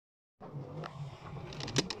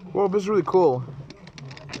Well, this is really cool.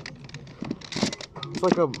 It's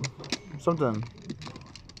like a something.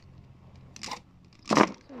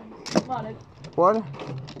 What?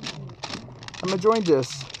 I'm enjoying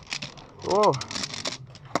this. Whoa.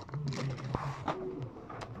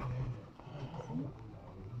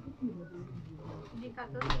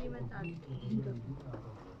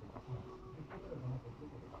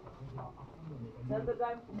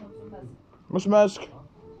 Mulțumesc.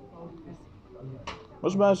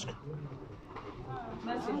 Mulțumesc.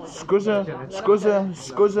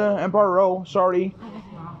 Scuze, Empire Row, sorry.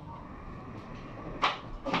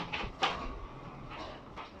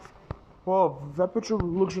 Whoa, that picture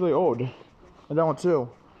looks really old. And that one too.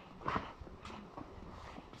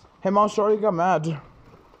 Hey mom, sorry you got mad.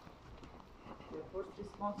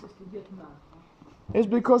 It's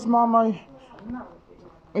because mom, I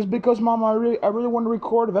really want to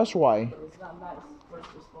record, that's why. It's not nice. First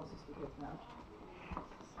response is to get mad.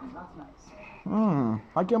 It's not nice.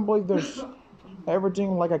 I can't believe there's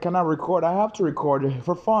everything like I cannot record. I have to record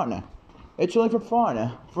for fun. It's only for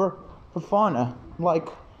fun. For fun. Like,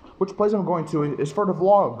 which place I'm going to is for the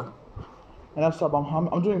vlog. And that's up.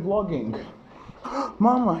 I'm doing vlogging.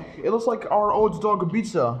 Mama, it looks like our old dog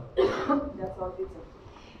pizza. That's our pizza.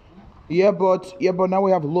 Yeah, but now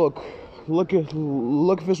we have look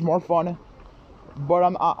if it's more fun. But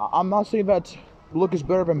I'm not saying that look is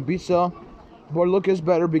better than pizza, but look is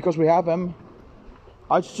better because we have him.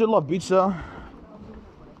 I still love pizza.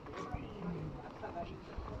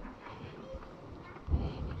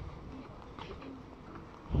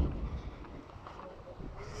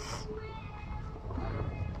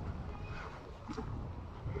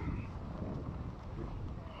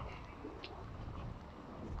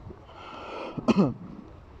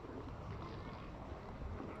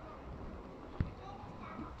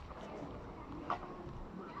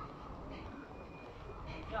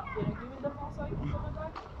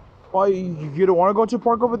 Why, you don't want to go to the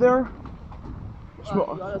park over there? You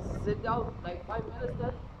gotta sit down like 5 minutes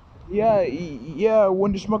then? Yeah,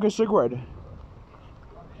 when you smoke a cigarette.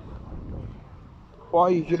 Why,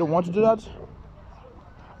 you don't want to do that?